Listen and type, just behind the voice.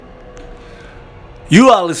You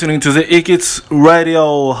are listening to the Ikits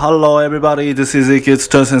Radio. Hello everybody, this is Ikits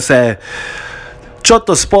トヨ先生。ちょっ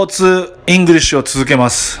とスポーツイングリッシュを続けま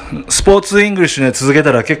す。スポーツイングリッシュね、続け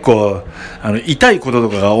たら結構痛いことと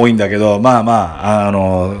かが多いんだけど、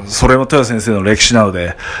それもトヨ先生の歴史なの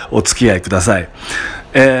でお付き合いください。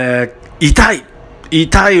痛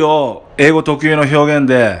いを英語特有の表現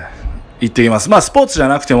で言っています。スポーツじゃ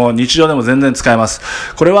なくても日常でも全然使えます。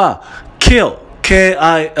これは kill、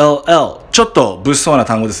K-I-L-L、ちょっと物騒な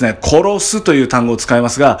単語ですね。殺すという単語を使いま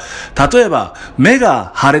すが、例えば目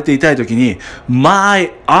が腫れて痛いときに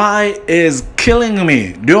My eye is killing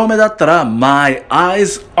me、 両目だったら My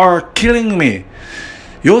eyes are killing me、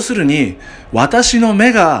 要するに私の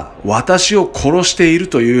目が私を殺している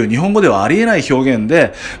という日本語ではありえない表現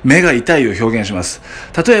で目が痛いを表現します。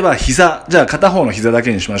例えば膝、じゃあ片方の膝だ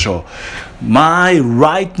けにしましょう。 My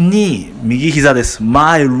right knee、 右膝です。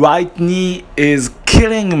 My right knee is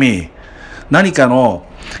killing me、 何かの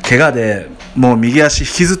怪我でもう右足引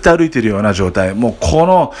きずって歩いているような状態、もうこ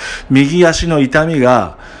の右足の痛み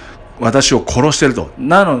が私を殺していると。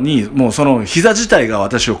なのにもうその膝自体が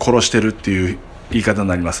私を殺しているっていう言い方に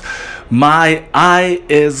なります。 My eye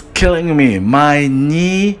is killing me、 My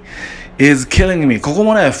knee is killing me。 ここ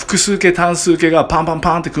もね、複数形単数形がパンパン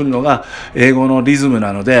パンってくるのが英語のリズム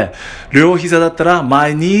なので、両膝だったら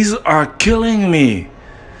My knees are killing me、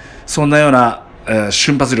 そんなような、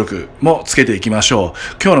瞬発力もつけていきましょう。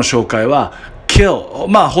今日の紹介は kill、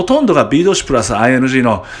 ほとんどが B 動詞プラス ing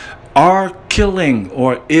の are killing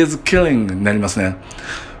or is killing になりますね。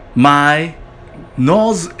 My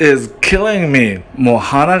nose is killing me、 もう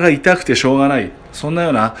鼻が痛くてしょうがない、そんなよ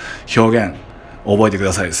うな表現覚えてく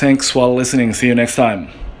ださい。 Thanks for listening. See you next time.